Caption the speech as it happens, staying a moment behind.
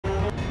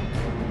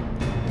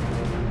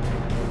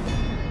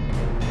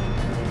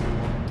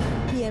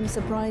PM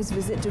surprise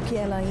visit to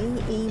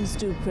KLIA aims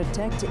to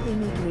protect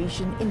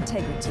immigration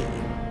integrity.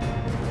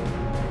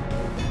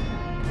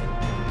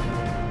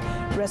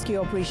 Rescue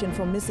operation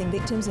for missing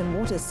victims in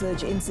water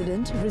surge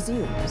incident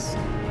resumes.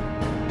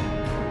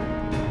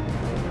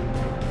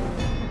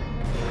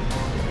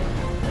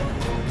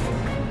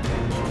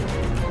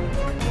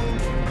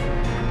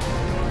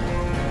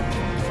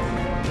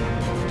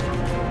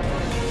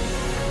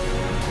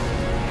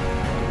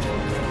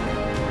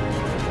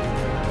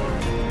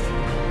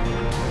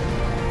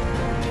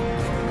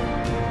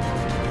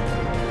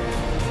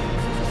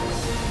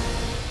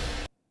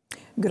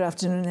 Good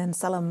afternoon and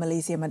Salam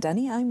Malaysia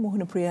Madani. I'm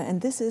Mohana Priya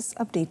and this is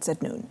Updates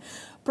at Noon.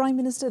 Prime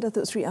Minister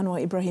Datuk Seri Anwar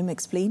Ibrahim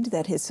explained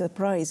that his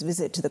surprise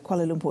visit to the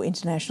Kuala Lumpur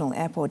International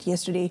Airport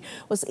yesterday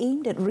was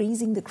aimed at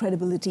raising the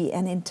credibility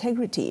and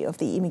integrity of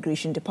the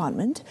Immigration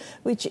Department,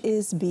 which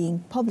is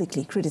being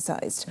publicly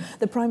criticised.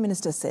 The Prime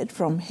Minister said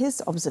from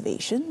his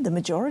observation, the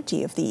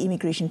majority of the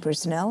immigration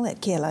personnel at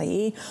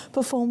KLIA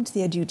performed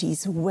their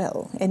duties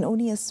well and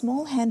only a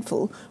small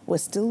handful were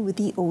still with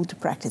the old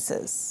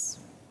practices.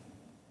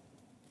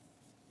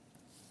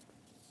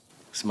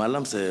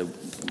 Semalam saya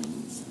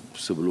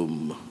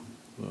sebelum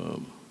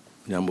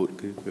menyambut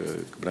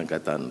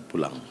keberangkatan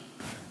pulang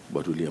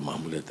Baduli Yang Maha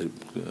Mulia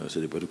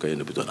Seri Paduka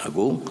Yang di-Pertuan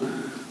Agong,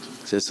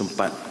 saya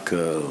sempat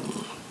ke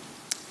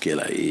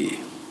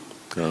KLIA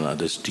kerana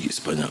ada sedikit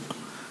sebanyak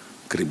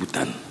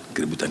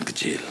keributan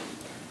kecil.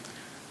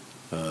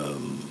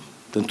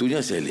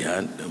 Tentunya saya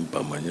lihat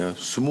umpamanya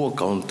semua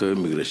kaunter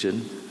immigration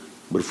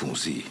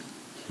berfungsi,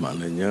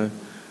 maknanya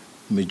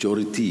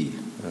majoriti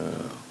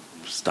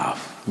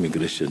staff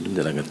immigration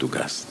menjalankan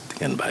tugas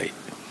dengan baik.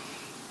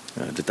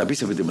 Tetapi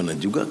seperti mana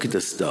juga kita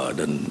sedar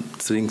dan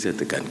sering saya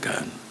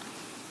tekankan,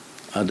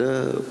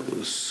 ada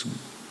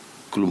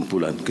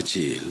kelumpulan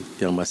kecil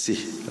yang masih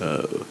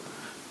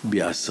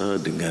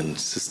biasa dengan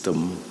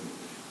sistem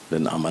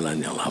dan amalan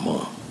yang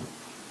lama.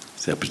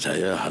 Saya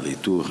percaya hal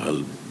itu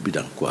hal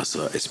bidang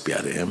kuasa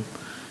SPRM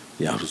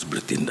yang harus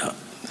bertindak.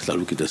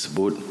 Selalu kita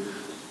sebut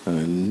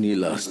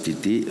nila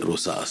setitik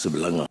rosak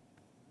sebelanga.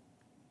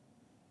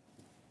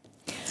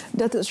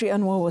 Datuk Seri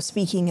Anwar was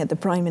speaking at the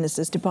Prime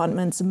Minister's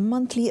Department's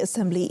monthly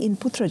assembly in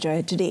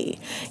Putrajaya today.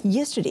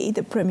 Yesterday,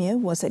 the Premier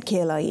was at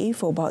KLIA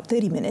for about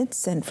 30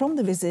 minutes, and from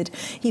the visit,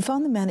 he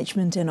found the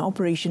management and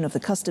operation of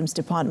the Customs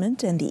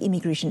Department and the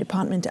Immigration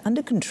Department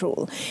under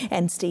control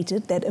and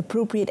stated that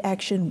appropriate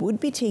action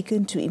would be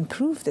taken to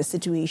improve the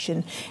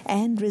situation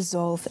and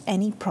resolve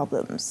any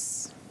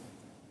problems.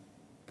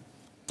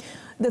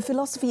 The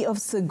philosophy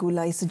of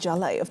Julai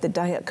Sejalai of the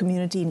Dayak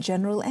community in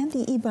general and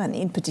the Iban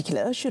in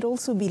particular should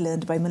also be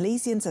learned by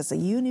Malaysians as a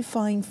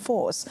unifying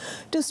force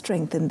to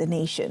strengthen the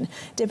nation.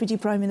 Deputy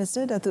Prime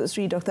Minister Datuk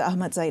Seri Dr.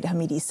 Ahmad Zahid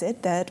Hamidi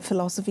said that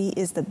philosophy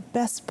is the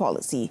best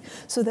policy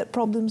so that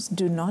problems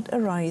do not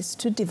arise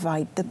to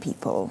divide the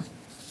people.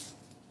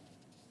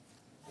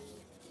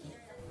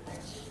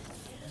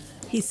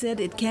 He said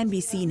it can be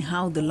seen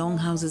how the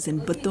longhouses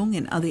in Betong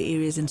and other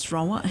areas in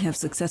Sarawak have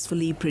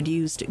successfully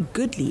produced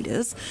good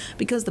leaders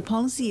because the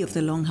policy of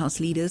the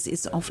longhouse leaders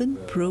is often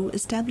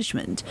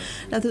pro-establishment.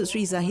 Datuk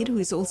Seri Zahid, who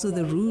is also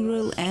the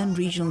Rural and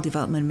Regional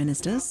Development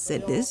Minister,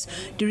 said this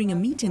during a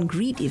meet and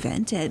greet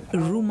event at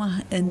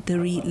Rumah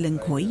Enteri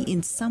Lengkoi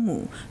in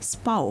Samu,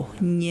 Spau,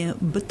 near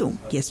Betong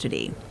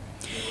yesterday.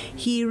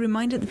 He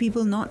reminded the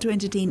people not to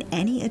entertain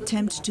any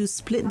attempt to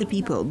split the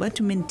people, but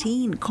to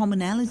maintain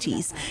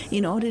commonalities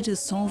in order to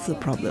solve the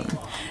problem.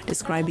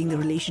 Describing the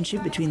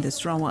relationship between the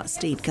Sarawak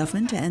State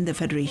Government and the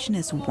Federation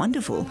as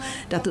wonderful,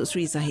 Datuk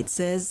Seri Zahid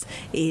says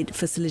it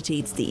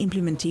facilitates the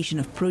implementation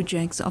of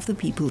projects of the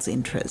people's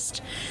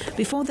interest.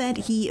 Before that,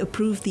 he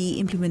approved the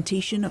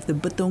implementation of the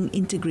Betong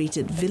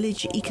Integrated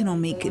Village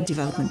Economic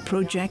Development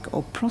Project,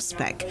 or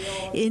PROSPEC,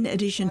 in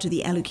addition to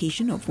the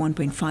allocation of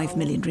 1.5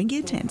 million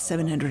ringgit and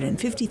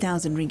 750,000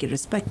 ringgit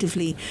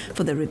respectively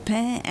for the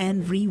repair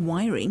and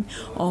rewiring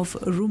of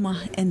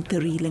Rumah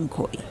Enteri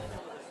Lengkoi.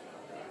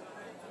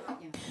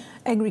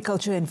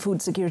 Agriculture and Food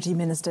Security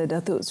Minister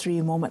Datuk Seri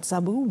Mohammad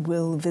Sabu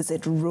will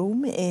visit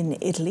Rome in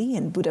Italy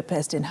and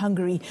Budapest in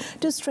Hungary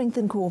to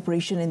strengthen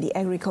cooperation in the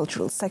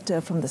agricultural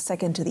sector from the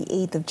 2nd to the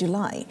 8th of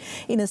July.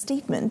 In a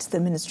statement, the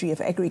Ministry of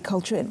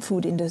Agriculture and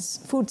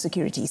Food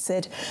Security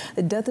said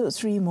that Datuk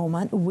Seri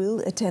Mohammad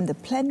will attend the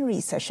plenary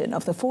session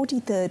of the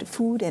 43rd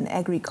Food and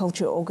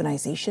Agriculture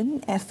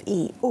Organization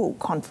 (FAO)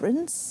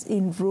 conference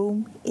in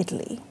Rome,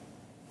 Italy.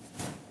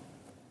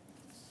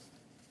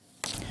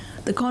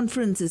 The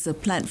conference is a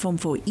platform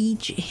for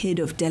each head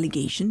of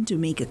delegation to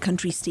make a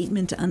country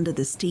statement under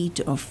the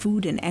State of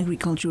Food and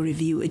Agriculture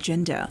Review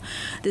agenda.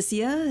 This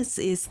year's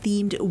is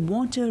themed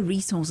Water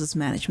Resources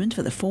Management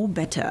for the Four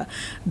Better: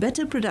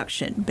 better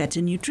production,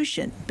 better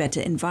nutrition, better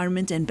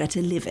environment and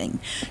better living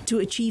to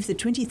achieve the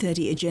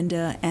 2030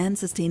 Agenda and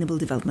Sustainable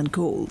Development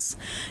Goals.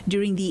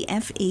 During the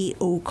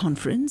FAO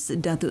conference,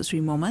 Datuk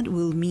Seri Mohammad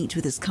will meet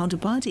with his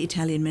counterpart,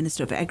 Italian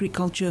Minister of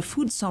Agriculture,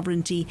 Food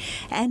Sovereignty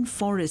and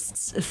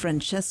Forests,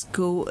 Francesco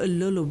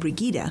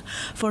Lollobrigida,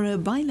 for a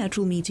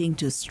bilateral meeting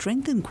to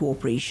strengthen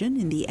cooperation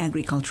in the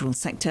agricultural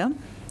sector.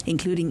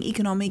 including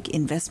economic,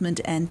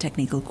 investment and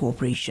technical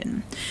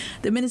cooperation.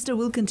 The minister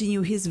will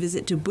continue his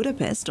visit to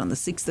Budapest on the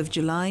 6th of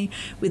July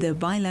with a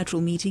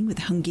bilateral meeting with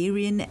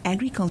Hungarian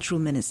Agricultural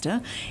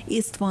Minister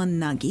István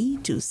Nagy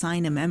to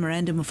sign a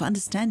memorandum of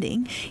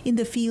understanding in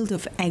the field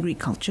of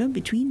agriculture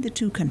between the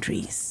two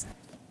countries.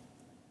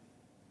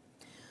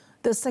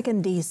 The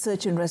second-day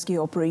search and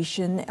rescue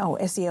operation, or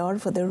SAR,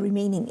 for the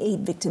remaining 8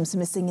 victims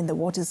missing in the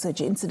water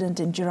surge incident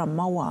in Jeram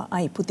Mawa,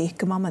 Ikuti,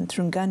 Kemaman,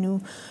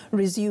 Terengganu,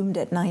 resumed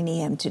at 9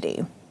 a.m.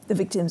 today. The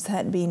victims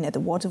had been at the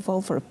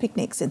waterfall for a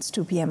picnic since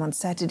 2 p.m. on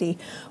Saturday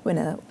when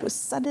a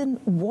sudden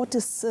water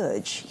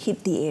surge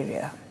hit the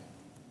area.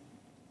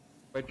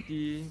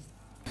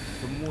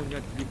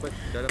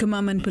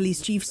 Kemaman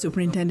Police Chief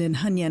Superintendent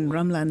Hanyan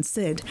Ramlan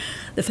said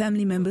the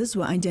family members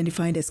were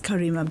identified as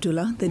Karim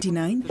Abdullah,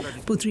 39,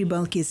 Putri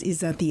Balkis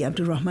Izzati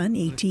Abdul Rahman,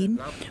 18,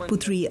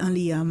 Putri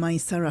Alia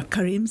Maisara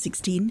Karim,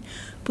 16,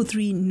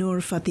 Putri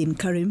Nur Fatin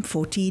Karim,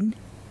 14,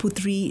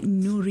 Putri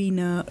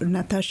Nurina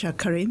Natasha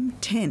Karim,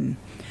 10,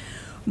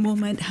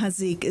 Muhammad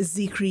Haziq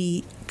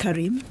Zikri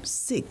Karim,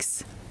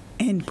 6,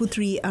 and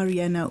Putri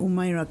Ariana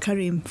Umaira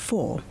Karim,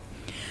 4.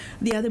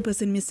 The other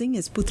person missing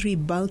is Putri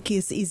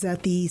Balkis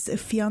Izzati's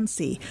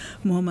fiancé,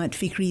 Muhammad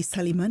Fikri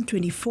Saliman,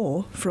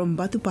 24, from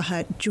Batu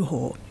Pahat,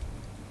 Johor.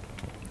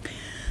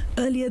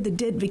 Earlier, the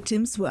dead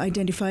victims were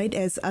identified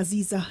as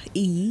Azizah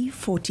E,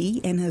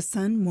 40, and her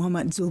son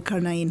Muhammad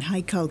Zulkarnain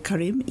Haikal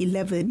Karim,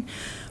 11,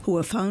 who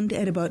were found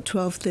at about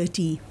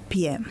 12:30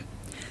 p.m.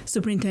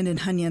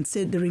 Superintendent Hanyan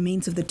said the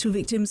remains of the 2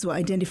 victims were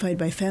identified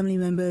by family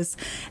members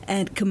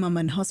at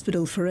Kemaman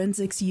Hospital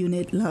Forensics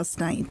Unit last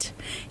night.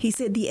 He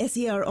said the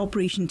SAR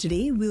operation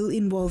today will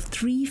involve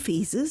 3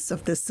 phases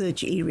of the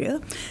search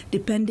area,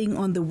 depending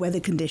on the weather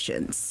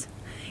conditions.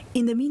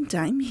 In the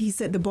meantime, he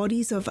said the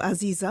bodies of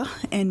Azizah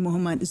and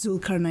Muhammad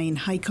Zulkarnain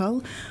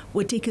Haikal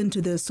were taken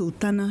to the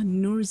Sultana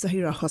Nur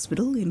Zahira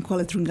Hospital in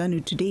Kuala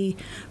Terengganu today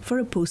for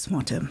a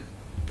post-mortem.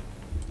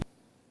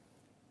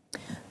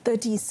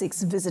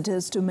 36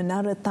 visitors to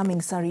Menara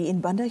Taming Sari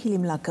in Bandar Hili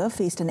Melaka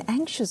faced an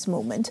anxious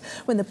moment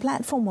when the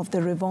platform of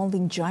the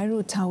revolving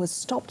gyro tower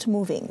stopped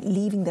moving,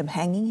 leaving them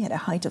hanging at a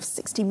height of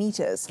 60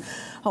 meters.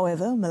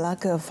 However,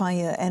 Melaka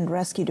Fire and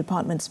Rescue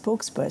Department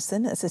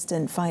spokesperson,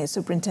 Assistant Fire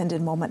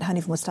Superintendent Muhammad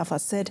Hanif Mustafa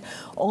said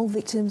all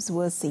victims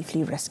were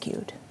safely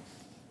rescued.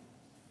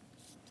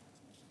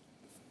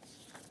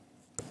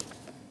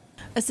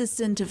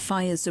 Assistant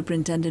Fire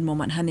Superintendent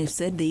Muhammad Hanif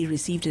said they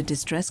received a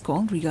distress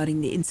call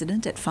regarding the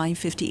incident at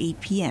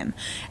 5:58 p.m.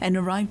 and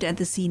arrived at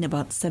the scene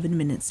about 7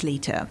 minutes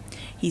later.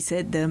 He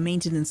said the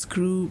maintenance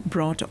crew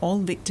brought all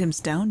victims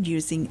down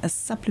using a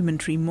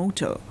supplementary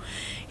motor.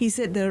 He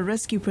said the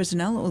rescue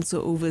personnel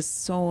also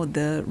oversaw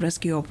the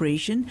rescue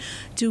operation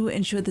to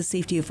ensure the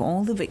safety of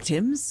all the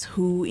victims,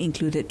 who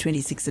included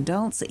 26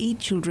 adults, 8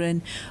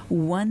 children,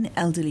 1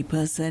 elderly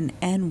person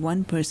and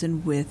 1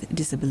 person with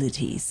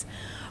disabilities.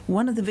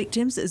 One of the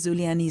victims,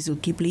 Zuliani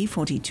Zulkifli,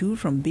 42,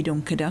 from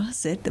Bidong Kedah,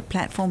 said the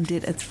platform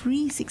did a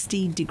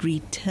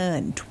 360-degree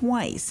turn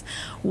twice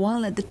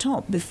while at the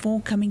top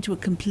before coming to a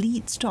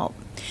complete stop.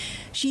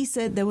 She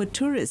said there were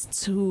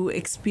tourists who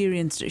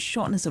experienced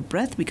shortness of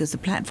breath because the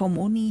platform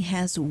only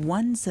has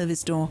 1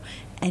 service door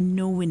and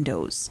no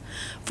windows.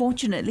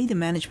 Fortunately, the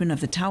management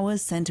of the tower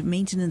sent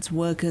maintenance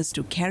workers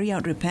to carry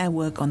out repair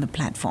work on the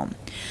platform.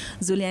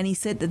 Zuliani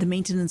said that the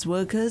maintenance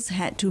workers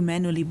had to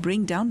manually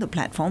bring down the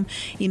platform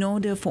in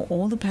order for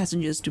all the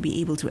passengers to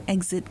be able to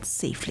exit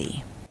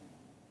safely.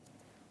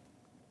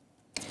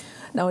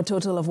 Now, a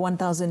total of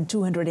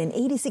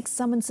 1,286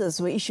 summonses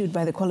were issued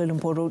by the Kuala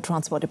Lumpur Road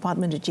Transport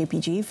Department at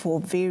JPJ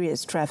for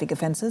various traffic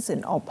offences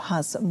in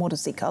Obhas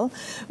motorcycle,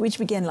 which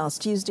began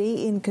last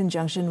Tuesday in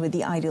conjunction with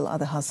the Aidil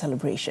Adha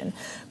celebration.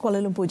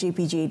 Kuala Lumpur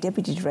JPJ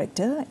Deputy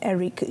Director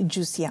Eric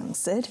Jusiang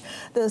said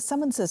the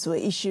summonses were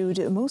issued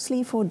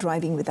mostly for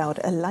driving without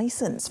a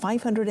licence,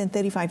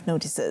 535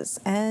 notices,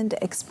 and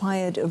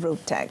expired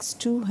road tax,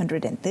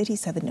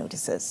 237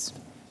 notices.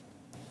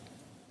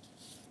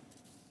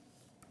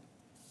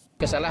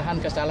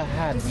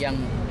 Kesalahan-kesalahan yang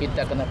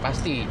kita kena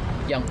pasti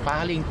yang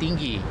paling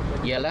tinggi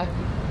ialah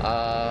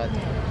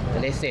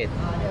lesen,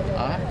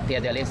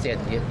 tiada lesen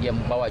yang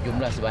membawa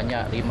jumlah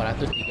sebanyak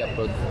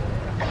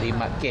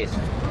 535 kes.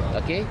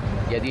 Okey,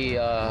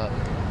 jadi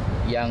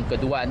yang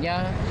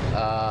keduanya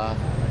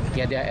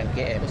tiada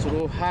LKM.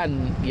 Keseluruhan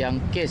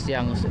yang kes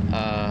yang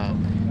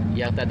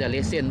tak ada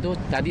lesen tu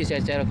tadi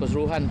saya secara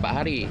keseluruhan 4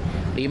 hari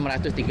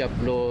 535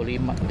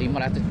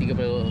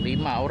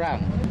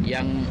 orang,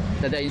 yang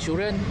tak ada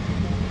insurans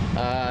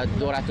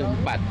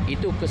 204.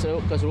 Itu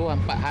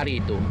keseluruhan 4 hari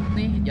itu.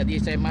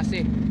 Jadi saya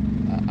masih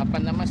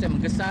saya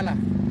menggesarlah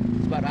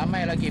sebab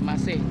ramai lagi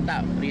masih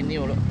tak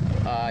renew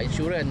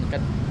insurans.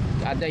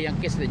 Ada yang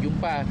kes kita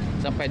jumpa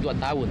sampai 2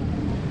 tahun.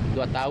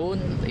 2 tahun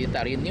dia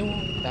tak renew,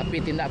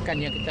 tapi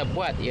tindakan yang kita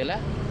buat ialah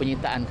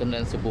penyitaan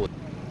kenderaan tersebut.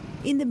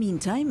 In the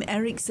meantime,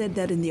 Eric said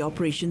that in the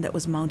operation that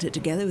was mounted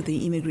together with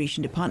the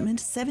Immigration Department,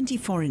 70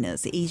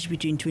 foreigners aged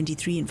between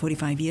 23 and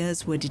 45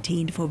 years were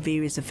detained for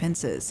various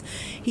offences.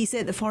 He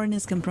said the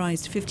foreigners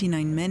comprised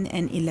 59 men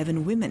and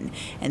 11 women,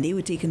 and they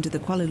were taken to the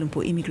Kuala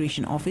Lumpur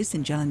Immigration Office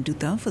in Jalan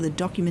Duta for the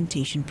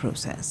documentation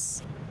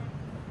process.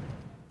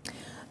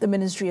 The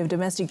Ministry of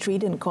Domestic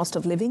Trade and Cost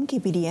of Living,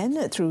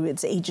 KPDN, through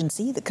its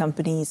agency, the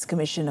Companies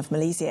Commission of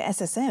Malaysia,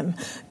 SSM,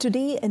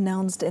 today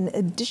announced an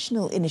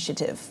additional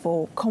initiative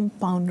for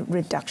compound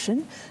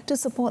reduction to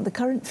support the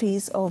current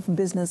phase of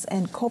business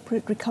and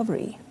corporate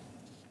recovery.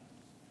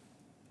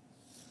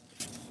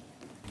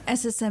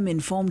 SSM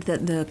informed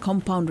that the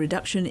Compound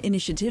Reduction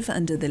Initiative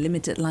under the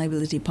Limited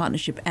Liability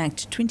Partnership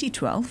Act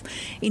 2012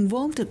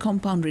 involved a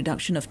compound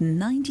reduction of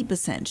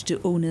 90%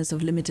 to owners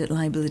of limited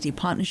liability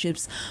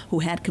partnerships who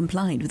had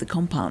complied with the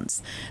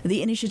compounds.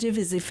 The initiative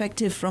is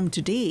effective from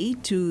today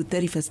to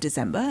 31st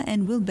December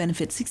and will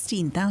benefit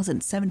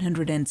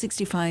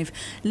 16,765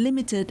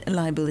 limited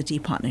liability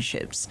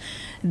partnerships.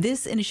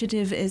 This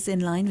initiative is in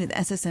line with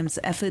SSM's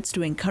efforts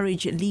to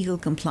encourage legal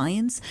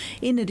compliance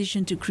in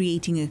addition to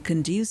creating a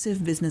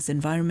conducive business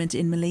environment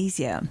in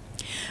Malaysia.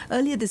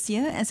 Earlier this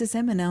year,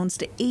 SSM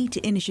announced 8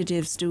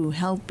 initiatives to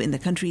help in the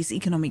country's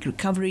economic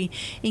recovery,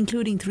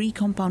 including 3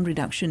 compound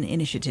reduction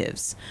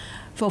initiatives.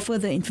 For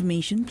further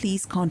information,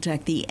 please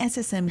contact the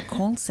SSM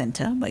call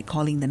centre by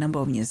calling the number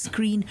on your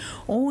screen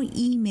or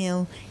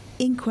email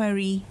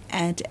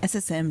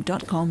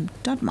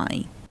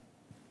inquiry@ssm.com.my.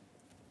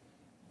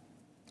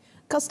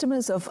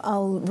 Customers of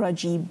Al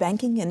Rajhi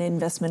Banking and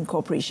Investment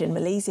Corporation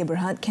Malaysia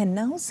Berhad can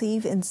now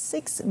save in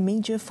 6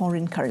 major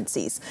foreign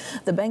currencies.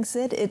 The bank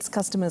said its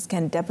customers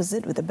can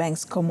deposit with the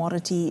bank's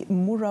commodity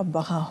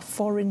Murabahah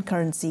foreign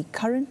currency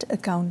current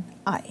account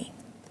I.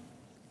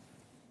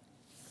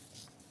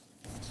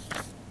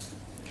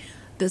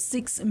 The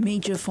 6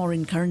 major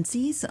foreign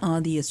currencies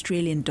are the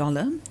Australian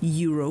dollar,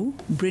 euro,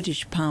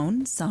 British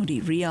pound, Saudi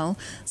riyal,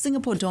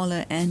 Singapore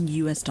dollar and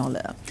US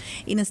dollar.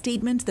 In a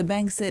statement, the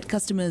bank said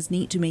customers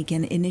need to make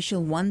an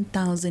initial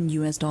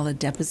 $1,000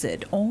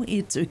 deposit or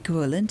its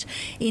equivalent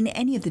in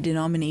any of the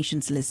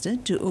denominations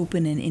listed to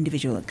open an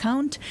individual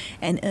account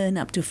and earn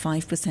up to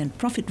 5%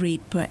 profit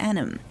rate per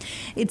annum.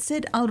 It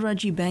said Al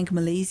Rajhi Bank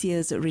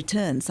Malaysia's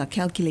returns are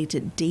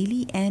calculated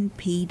daily and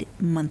paid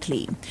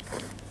monthly.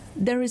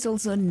 There is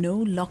also no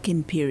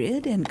lock-in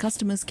period and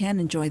customers can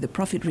enjoy the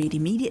profit rate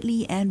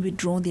immediately and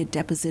withdraw their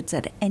deposits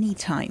at any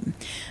time.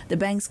 The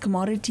bank's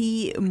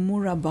commodity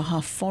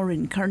Murabahah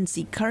foreign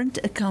currency current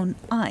account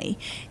I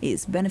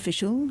is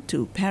beneficial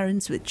to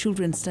parents with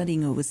children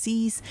studying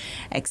overseas,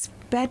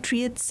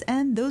 expatriates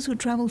and those who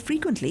travel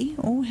frequently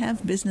or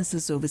have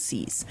businesses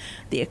overseas.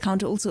 The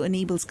account also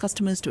enables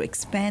customers to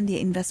expand their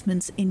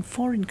investments in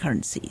foreign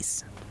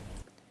currencies.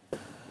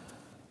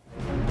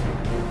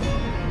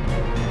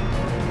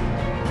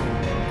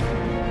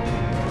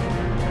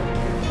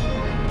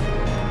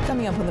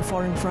 Coming up on the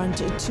foreign front,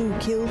 2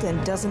 killed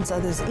and dozens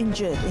others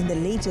injured in the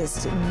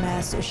latest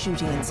mass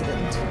shooting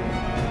incident.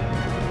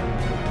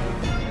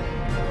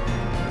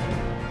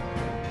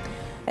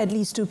 At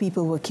least 2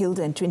 people were killed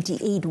and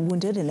 28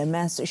 wounded in a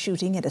mass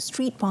shooting at a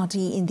street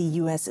party in the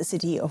U.S.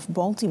 city of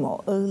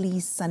Baltimore early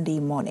Sunday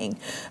morning.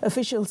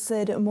 Officials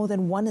said more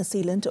than one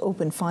assailant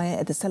opened fire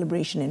at the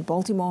celebration in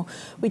Baltimore,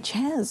 which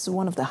has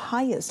one of the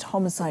highest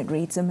homicide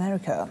rates in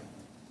America.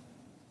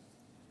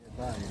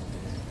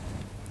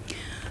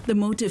 The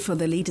motive for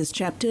the latest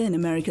chapter in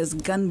America's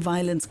gun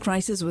violence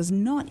crisis was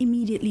not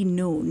immediately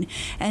known,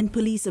 and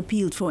police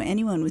appealed for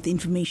anyone with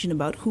information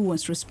about who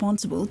was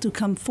responsible to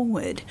come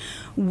forward.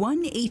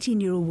 One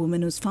 18-year-old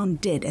woman was found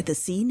dead at the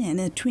scene, and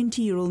a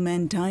 20-year-old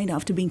man died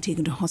after being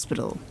taken to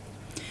hospital.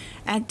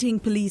 Acting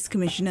Police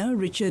Commissioner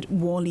Richard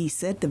Worley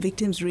said the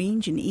victims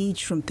range in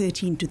age from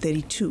 13 to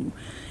 32.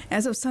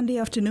 As of Sunday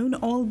afternoon,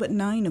 all but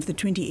 9 of the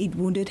 28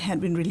 wounded had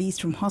been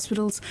released from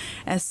hospitals,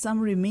 as some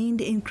remained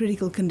in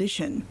critical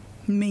condition.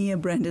 Mayor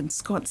Brandon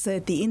Scott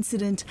said the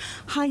incident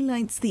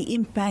highlights the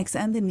impacts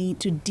and the need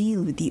to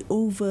deal with the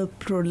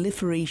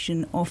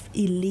over-proliferation of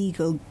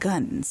illegal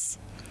guns.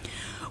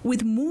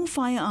 With more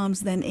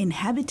firearms than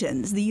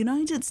inhabitants, the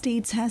United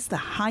States has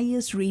the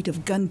highest rate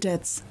of gun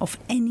deaths of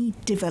any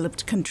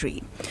developed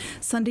country.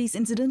 Sunday's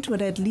incident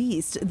was at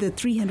least the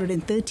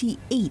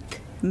 338th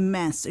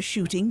mass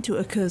shooting to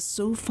occur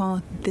so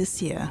far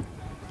this year.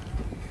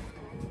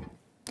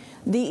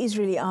 The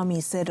Israeli army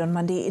said on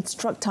Monday it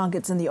struck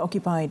targets in the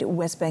occupied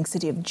West Bank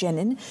city of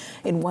Jenin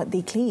in what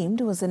they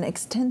claimed was an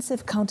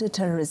extensive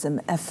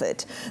counter-terrorism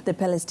effort. The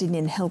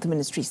Palestinian Health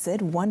Ministry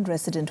said 1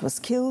 resident was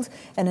killed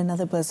and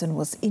another person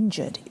was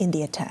injured in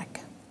the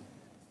attack.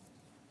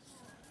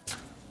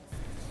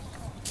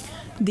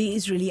 The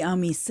Israeli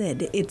army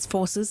said its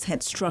forces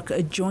had struck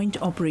a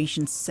joint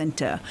operations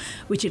center,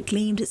 which it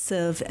claimed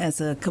served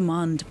as a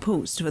command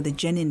post for the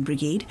Jenin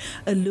Brigade,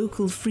 a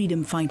local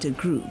freedom fighter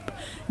group.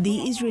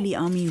 The Israeli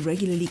army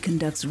regularly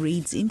conducts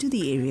raids into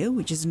the area,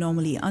 which is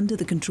normally under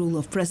the control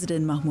of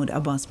President Mahmoud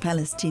Abbas'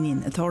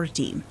 Palestinian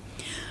Authority.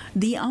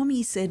 The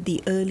army said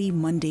the early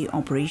Monday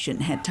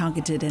operation had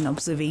targeted an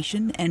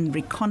observation and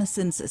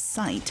reconnaissance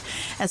site,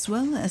 as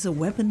well as a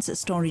weapons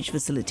storage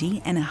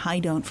facility and a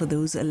hideout for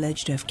those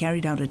alleged to have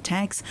carried out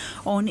attacks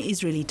on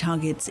Israeli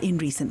targets in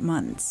recent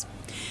months.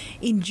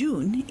 In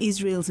June,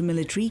 Israel's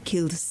military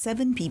killed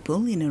 7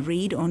 people in a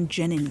raid on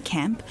Jenin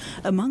camp,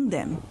 among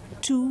them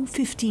 2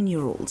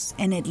 15-year-olds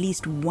and at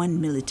least 1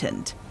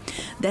 militant.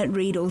 That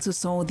raid also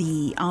saw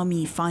the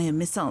army fire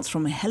missiles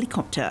from a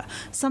helicopter,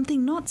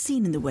 something not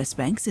seen in the West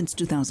Bank since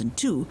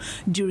 2002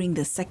 during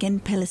the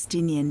Second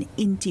Palestinian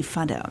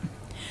Intifada.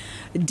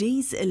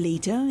 Days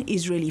later,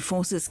 Israeli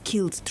forces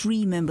killed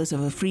 3 members of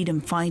a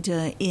freedom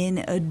fighter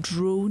in a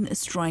drone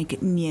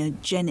strike near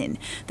Jenin,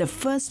 the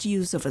first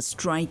use of a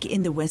strike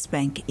in the West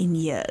Bank in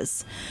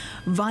years.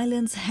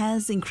 Violence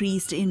has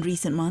increased in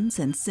recent months,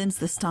 and since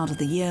the start of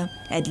the year,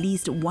 at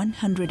least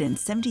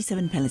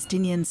 177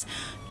 Palestinians,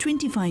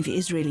 25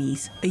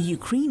 Israelis, a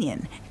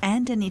Ukrainian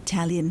and an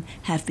Italian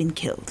have been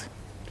killed.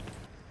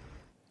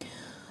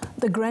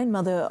 The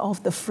grandmother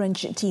of the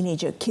French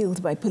teenager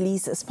killed by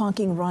police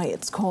sparking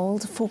riots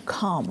called for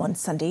calm on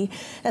Sunday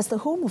as the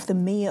home of the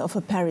mayor of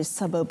a Paris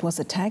suburb was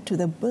attacked with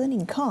a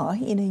burning car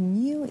in a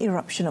new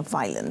eruption of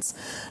violence.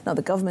 Now,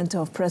 the government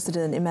of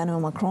President Emmanuel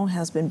Macron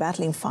has been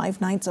battling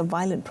 5 nights of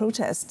violent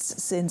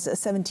protests since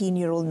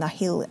 17-year-old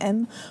Nahil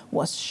M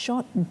was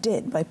shot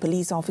dead by a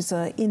police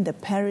officer in the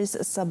Paris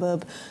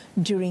suburb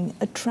during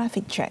a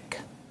traffic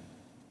check.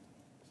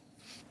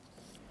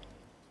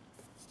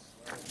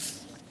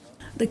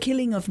 The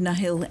killing of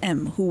Nahil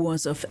M, who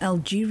was of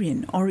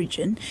Algerian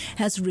origin,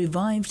 has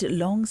revived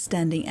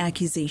long-standing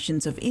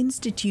accusations of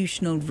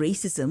institutional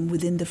racism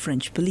within the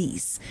French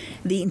police.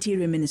 The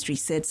Interior Ministry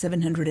said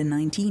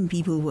 719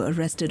 people were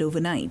arrested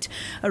overnight,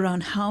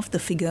 around half the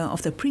figure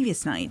of the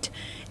previous night.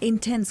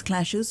 Intense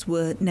clashes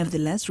were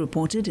nevertheless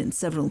reported in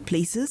several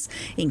places,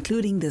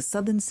 including the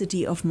southern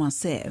city of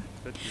Marseille.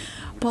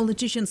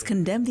 Politicians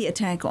condemned the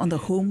attack on the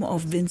home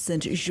of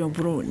Vincent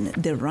Jobron,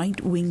 the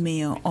right-wing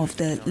mayor of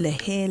the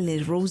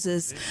Les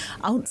Roses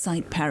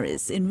outside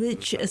Paris, in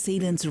which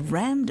assailants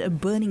rammed a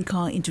burning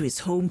car into his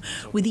home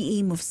with the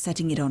aim of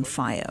setting it on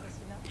fire.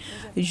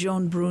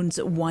 Jean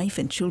Brun's wife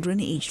and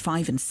children, aged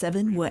 5 and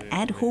 7, were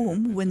at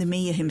home when the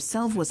mayor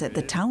himself was at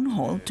the town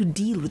hall to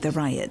deal with the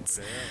riots.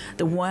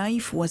 The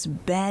wife was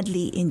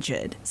badly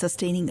injured,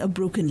 sustaining a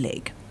broken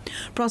leg.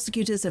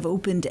 Prosecutors have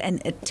opened an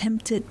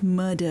attempted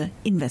murder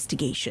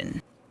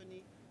investigation.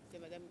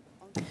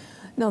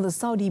 Now, the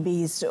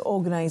Saudi-based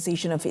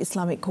Organization of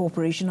Islamic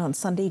Cooperation on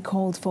Sunday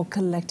called for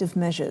collective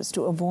measures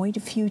to avoid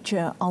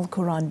future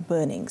Al-Quran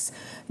burnings,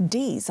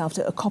 days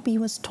after a copy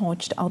was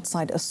torched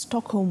outside a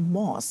Stockholm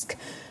mosque.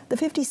 The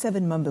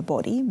 57-member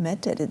body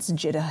met at its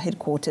Jeddah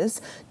headquarters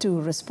to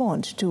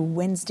respond to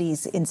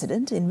Wednesday's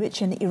incident in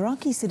which an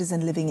Iraqi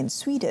citizen living in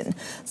Sweden,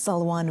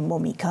 Salwan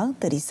Momika,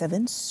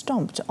 37,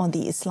 stomped on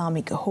the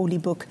Islamic holy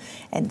book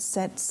and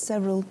set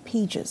several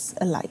pages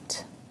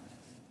alight.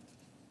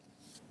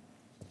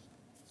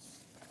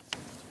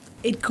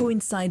 It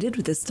coincided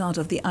with the start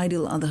of the Eid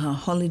al-Adha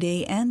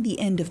holiday and the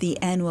end of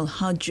the annual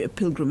Hajj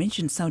pilgrimage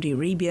in Saudi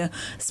Arabia,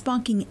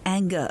 sparking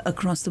anger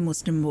across the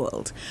Muslim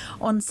world.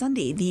 On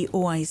Sunday, the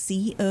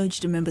OIC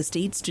urged member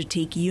states to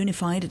take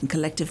unified and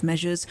collective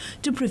measures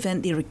to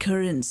prevent the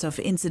recurrence of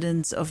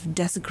incidents of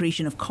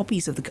desecration of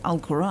copies of the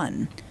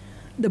Al-Quran.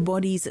 The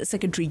body's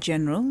Secretary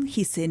General,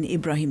 Hussein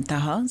Ibrahim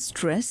Taha,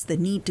 stressed the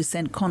need to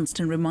send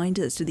constant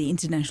reminders to the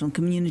international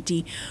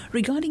community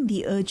regarding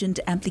the urgent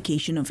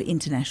application of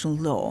international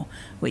law,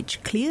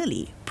 which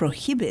clearly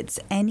prohibits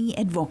any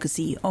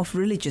advocacy of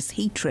religious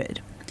hatred.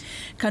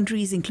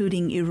 Countries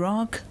including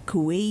Iraq,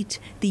 Kuwait,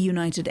 the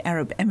United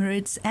Arab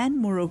Emirates and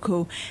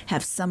Morocco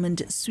have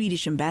summoned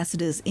Swedish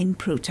ambassadors in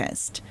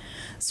protest.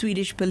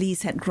 Swedish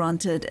police had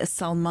granted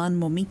Salman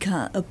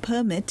Momika a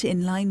permit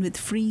in line with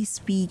free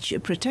speech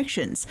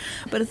protections,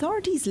 but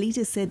authorities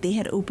later said they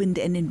had opened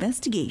an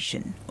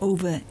investigation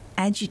over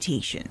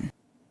agitation.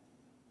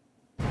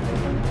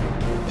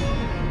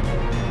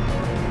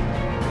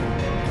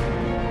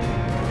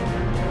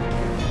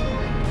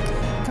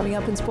 Coming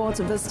up in sports,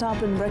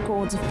 Verstappen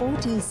records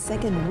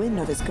 42nd win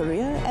of his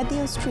career at the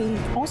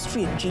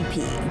Austrian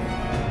GP.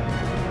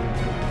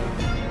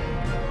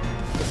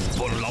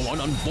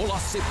 Perlawanan bola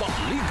sepak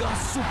Liga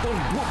Super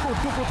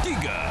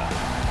 2023.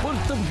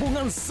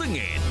 Pertembungan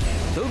sengit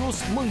terus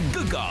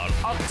menggegar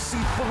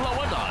aksi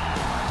perlawanan.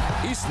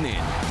 Isnin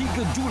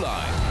 3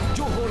 Julai,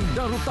 Johor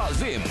Darul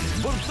Takzim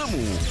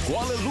bertemu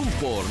Kuala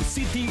Lumpur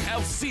City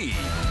FC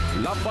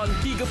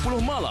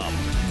 8.30 malam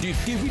di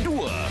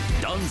TV2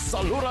 dan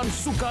saluran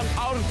sukan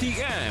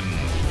RTM.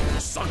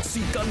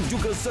 Saksikan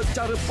juga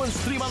secara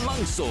penstriman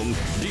langsung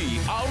di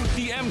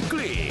RTM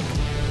Klik.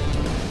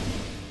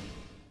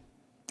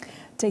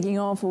 Taking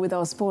off with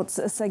our sports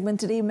segment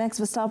today, Max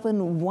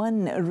Verstappen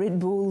won Red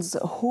Bull's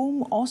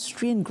home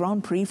Austrian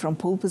Grand Prix from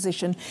pole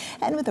position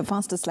and with a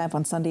fastest lap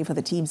on Sunday for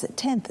the team's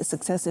 10th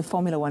successive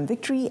Formula One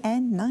victory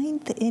and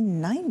 9th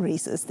in 9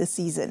 races this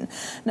season.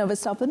 Now,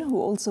 Verstappen,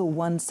 who also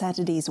won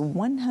Saturday's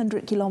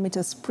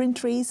 100-kilometer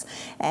sprint race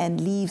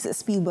and leaves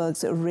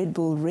Spielberg's Red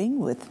Bull ring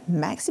with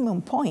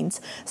maximum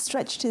points,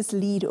 stretched his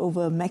lead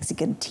over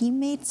Mexican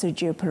teammate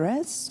Sergio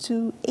Perez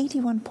to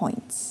 81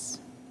 points.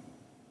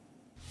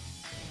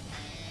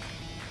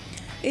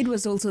 It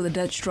was also the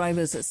Dutch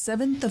driver's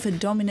 7th of a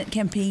dominant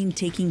campaign,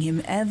 taking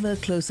him ever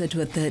closer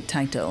to a third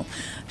title.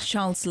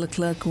 Charles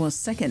Leclerc was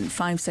second,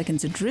 5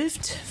 seconds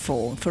adrift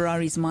for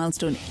Ferrari's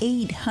milestone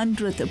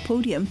 800th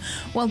podium,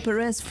 while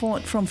Perez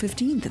fought from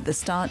 15th at the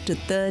start to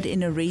third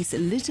in a race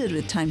littered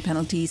with time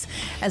penalties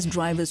as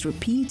drivers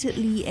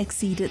repeatedly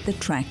exceeded the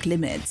track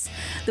limits.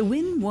 The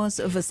win was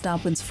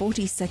Verstappen's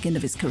 42nd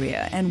of his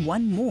career and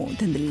one more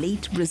than the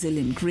late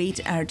Brazilian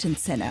great Ayrton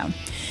Senna.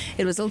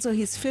 It was also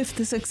his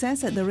 5th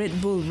success at the Red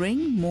Bull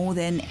ring, more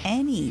than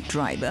any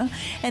driver,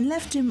 and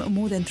left him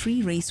more than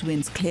 3 race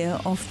wins clear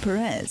of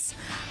Perez.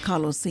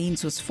 Carlos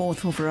Sainz was 4th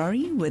for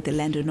Ferrari, with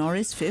Lando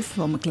Norris 5th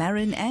for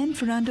McLaren and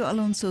Fernando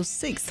Alonso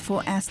 6th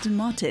for Aston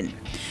Martin.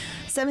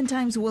 7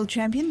 times world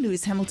champion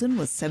Lewis Hamilton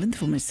was 7th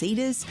for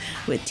Mercedes,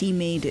 with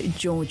teammate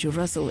George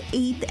Russell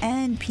 8th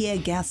and Pierre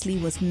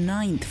Gasly was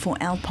 9th for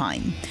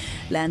Alpine.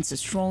 Lance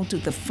Stroll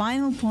took the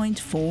final point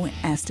for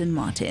Aston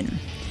Martin.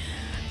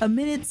 A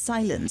minute's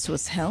silence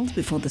was held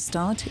before the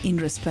start in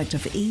respect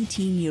of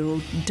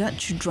 18-year-old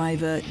Dutch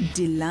driver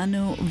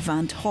Delano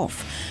van 't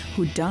Hoff,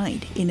 who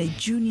died in a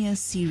junior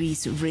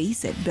series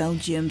race at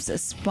Belgium's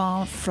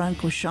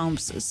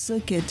Spa-Francorchamps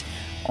circuit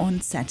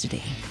on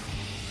Saturday.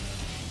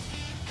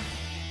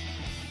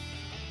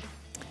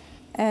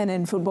 And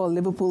in football,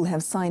 Liverpool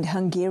have signed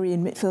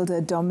Hungarian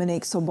midfielder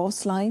Dominik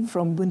Szoboszlai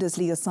from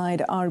Bundesliga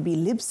side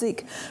RB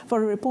Leipzig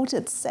for a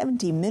reported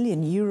 €70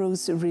 million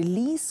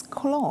release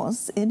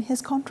clause in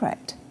his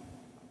contract.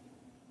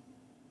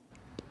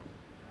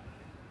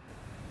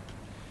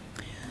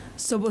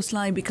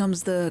 Szoboszlai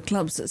becomes the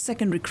club's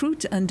second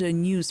recruit under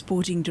new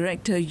sporting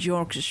director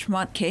Jörg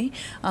Schmadtke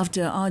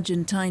after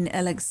Argentine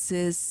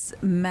Alexis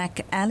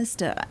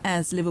McAllister,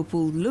 as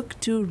Liverpool look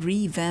to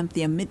revamp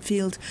their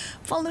midfield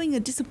following a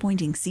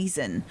disappointing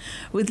season.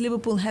 With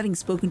Liverpool having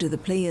spoken to the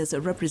players'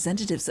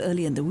 representatives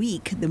earlier in the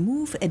week, the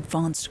move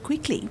advanced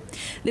quickly.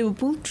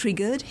 Liverpool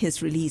triggered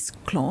his release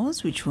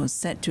clause, which was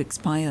set to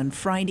expire on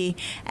Friday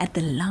at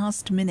the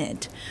last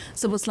minute.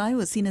 Szoboszlai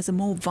was seen as a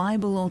more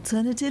viable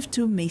alternative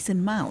to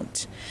Mason Mount.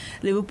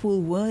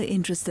 Liverpool were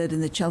interested in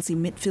the Chelsea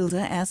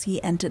midfielder as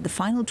he entered the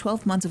final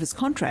 12 months of his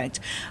contract,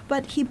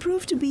 but he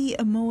proved to be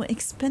a more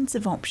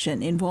expensive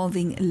option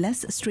involving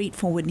less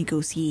straightforward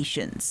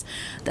negotiations.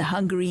 The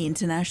Hungary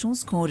international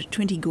scored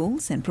 20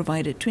 goals and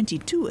provided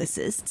 22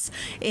 assists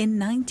in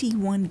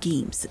 91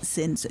 games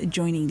since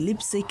joining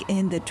Leipzig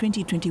in the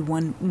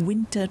 2021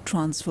 winter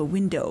transfer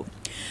window.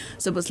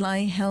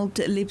 Szoboszlai helped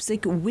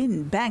Leipzig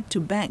win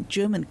back-to-back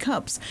German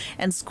Cups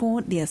and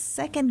scored their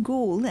second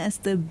goal as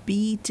they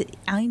beat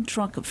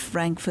Eintracht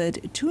Frankfurt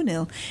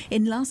 2-0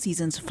 in last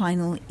season's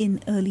final in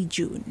early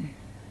June.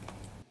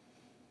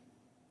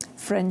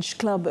 French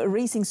club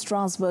Racing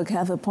Strasbourg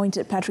have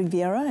appointed Patrick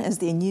Vieira as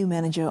their new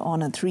manager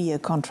on a 3-year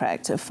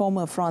contract.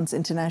 Former France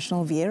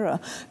international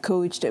Vieira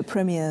coached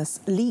Premier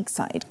League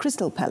side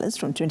Crystal Palace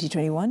from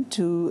 2021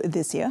 to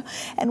this year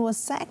and was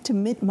sacked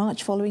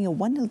mid-March following a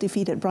 1-0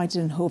 defeat at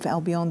Brighton and Hove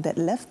Albion that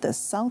left the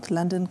South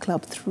London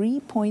club 3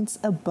 points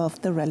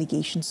above the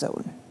relegation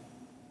zone.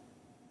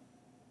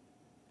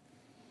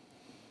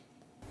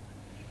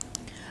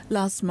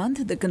 Last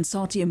month, the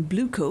consortium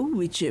Blueco,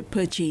 which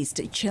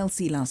purchased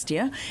Chelsea last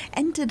year,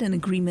 entered an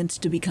agreement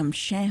to become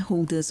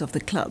shareholders of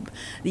the club.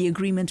 The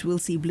agreement will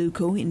see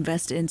Blueco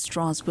invest in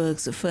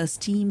Strasbourg's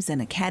first teams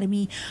and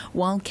academy,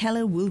 while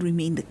Keller will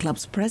remain the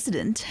club's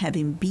president,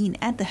 having been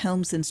at the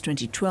helm since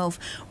 2012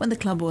 when the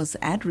club was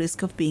at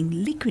risk of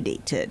being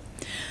liquidated.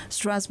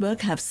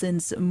 Strasbourg have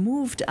since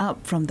moved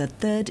up from the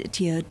 3rd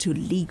tier to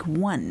League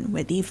One,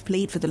 where they've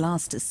played for the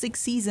last 6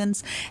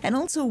 seasons and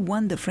also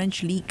won the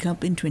French League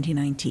Cup in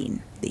 2019.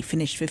 They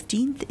finished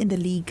 15th in the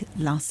league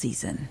last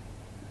season.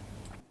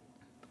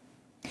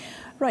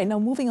 Right, now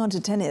moving on to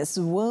tennis.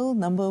 World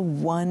number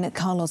 1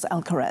 Carlos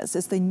Alcaraz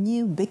is the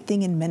new big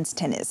thing in men's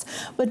tennis.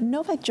 But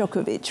Novak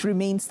Djokovic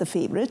remains the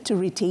favourite to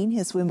retain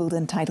his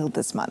Wimbledon title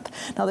this month.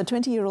 Now, the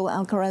 20-year-old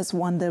Alcaraz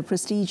won the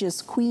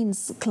prestigious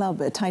Queen's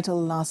Club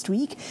title last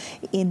week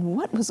in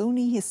what was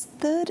only his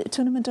 3rd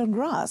tournament on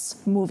grass,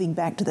 moving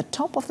back to the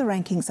top of the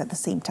rankings at the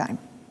same time.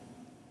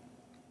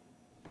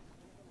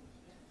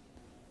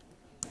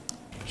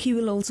 He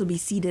will also be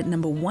seeded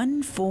number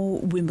 1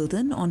 for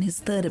Wimbledon on his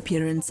 3rd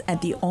appearance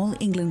at the All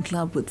England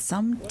Club, with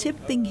some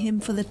tipping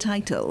him for the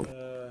title.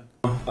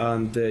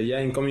 I'm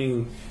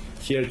coming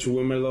here to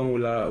Wimbledon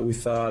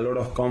with a lot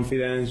of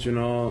confidence,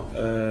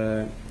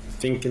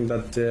 thinking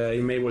that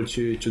I'm able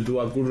to do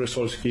a good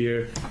results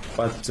here,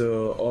 but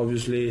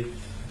obviously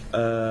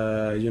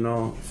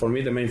for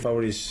me the main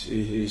favorite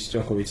is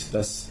Djokovic.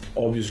 That's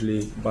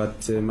obviously,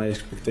 but my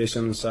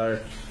expectations are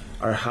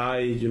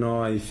high.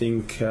 I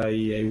think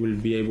I will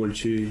be able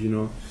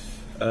to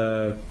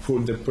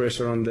put the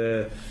pressure on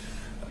the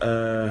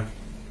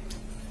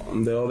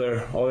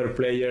other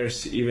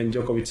players, even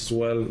Djokovic as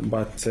well.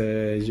 But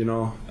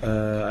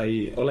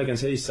all I can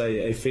say is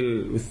I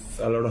feel with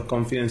a lot of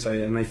confidence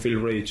and I feel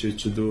ready to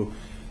do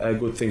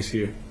good things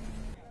here.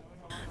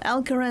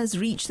 Alcaraz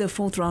reached the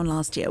fourth round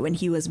last year when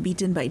he was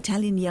beaten by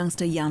Italian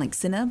youngster Yannick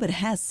Sinner, but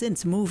has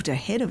since moved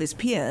ahead of his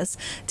peers,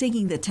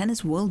 taking the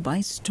tennis world by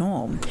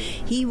storm.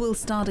 He will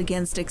start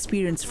against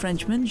experienced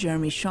Frenchman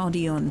Jeremy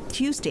Chardy on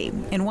Tuesday,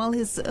 and while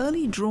his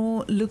early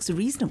draw looks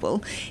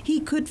reasonable, he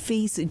could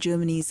face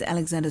Germany's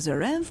Alexander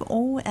Zverev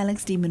or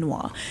Alex de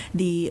Minaur,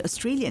 the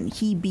Australian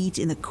he beat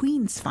in the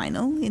Queen's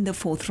final in the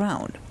fourth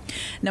round.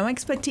 Now,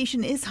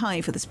 expectation is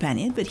high for the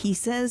Spaniard, but he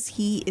says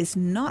he is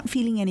not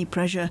feeling any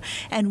pressure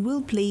and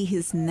will play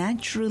his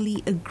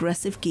naturally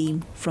aggressive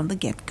game from the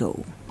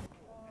get-go.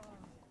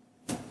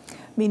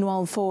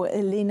 Meanwhile, for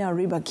Elena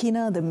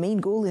Rybakina, the main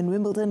goal in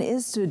Wimbledon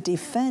is to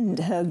defend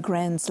her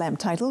Grand Slam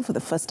title for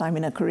the first time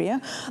in her career.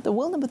 The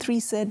world number 3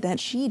 said that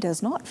she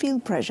does not feel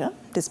pressure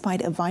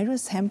despite a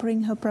virus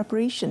hampering her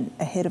preparation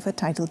ahead of her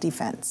title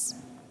defense.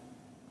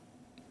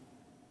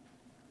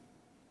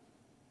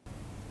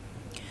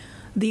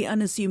 The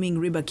unassuming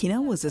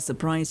Rybakina was a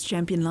surprise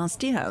champion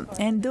last year,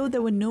 and though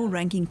there were no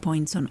ranking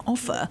points on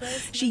offer,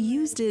 she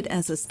used it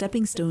as a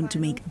stepping stone to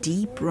make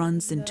deep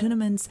runs in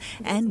tournaments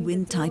and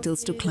win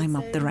titles to climb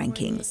up the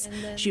rankings.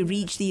 She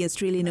reached the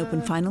Australian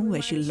Open final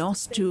where she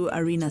lost to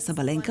Aryna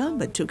Sabalenka,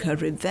 but took her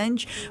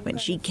revenge when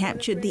she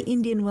captured the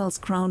Indian Wells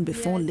crown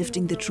before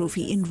lifting the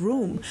trophy in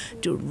Rome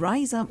to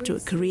rise up to a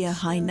career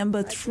high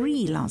number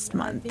 3 last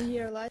month.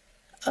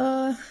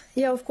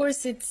 Yeah, of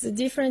course it's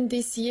different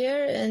this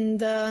year,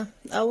 and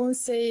I won't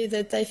say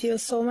that I feel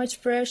so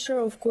much pressure.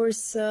 Of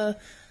course,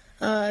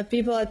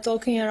 people are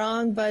talking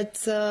around, but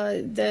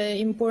the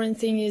important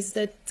thing is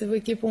that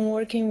we keep on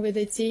working with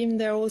the team.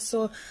 They're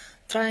also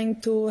trying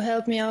to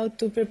help me out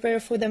to prepare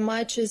for the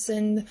matches,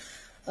 and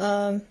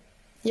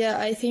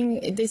I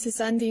think this is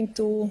something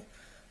to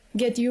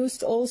get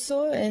used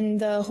also,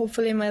 and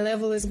hopefully my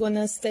level is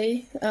gonna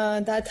stay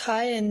that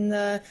high,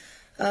 and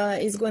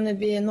it's going to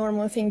be a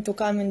normal thing to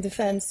come in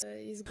defense.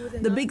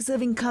 The big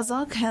serving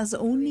Kazakh has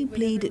only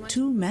played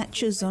 2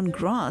 matches on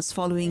grass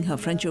following her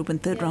French Open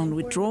third-round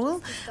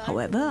withdrawal.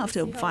 However,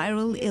 after a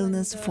viral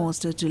illness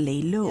forced her to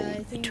lay low.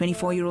 The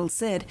 24-year-old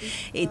said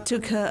it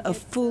took her a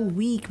full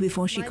week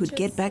before she could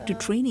get back to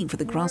training for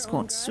the grass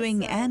court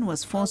swing and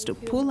was forced to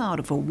pull out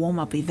of a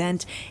warm-up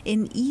event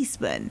in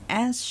Eastbourne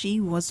as she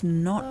was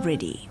not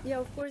ready. Yeah,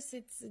 of course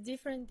it's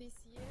different this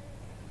year.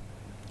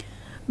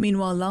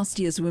 Meanwhile, last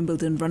year's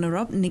Wimbledon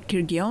runner-up Nick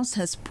Kyrgios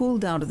has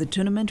pulled out of the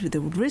tournament with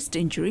a wrist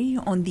injury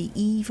on the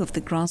eve of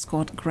the grass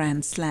court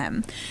Grand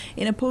Slam.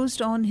 In a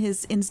post on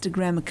his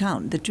Instagram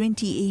account, the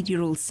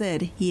 28-year-old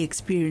said he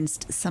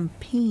experienced some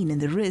pain in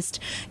the wrist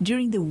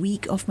during the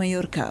week of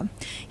Mallorca.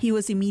 He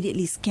was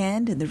immediately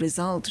scanned and the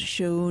result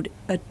showed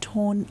a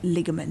torn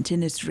ligament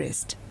in his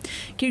wrist.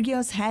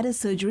 Kyrgios had a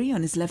surgery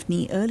on his left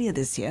knee earlier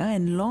this year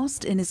and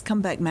lost in his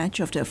comeback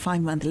match after a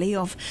 5-month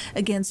layoff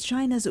against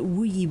China's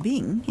Wu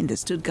Yibing in the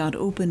Stuttgart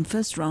Open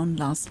first round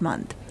last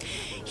month.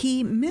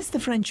 He missed the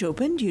French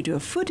Open due to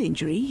a foot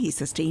injury he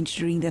sustained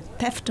during the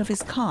theft of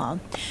his car.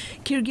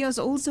 Kyrgios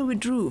also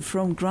withdrew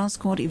from grass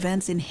court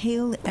events in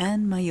Hale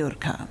and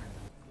Mallorca.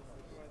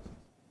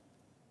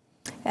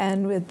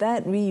 And with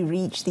that, we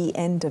reach the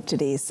end of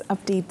today's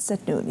Updates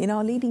at Noon. In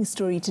our leading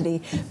story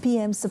today,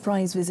 PM's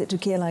surprise visit to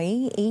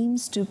KLIA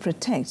aims to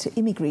protect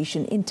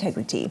immigration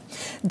integrity.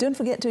 Don't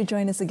forget to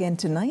join us again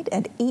tonight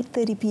at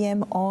 8:30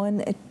 p.m. on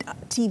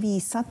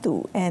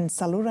TV1 and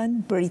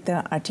saluran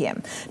Berita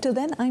RTM. Till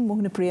then, I'm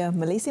Mohana Priya,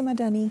 Malaysia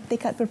Madani,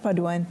 Tekad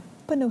Perpaduan,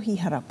 Penuhi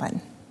Harapan.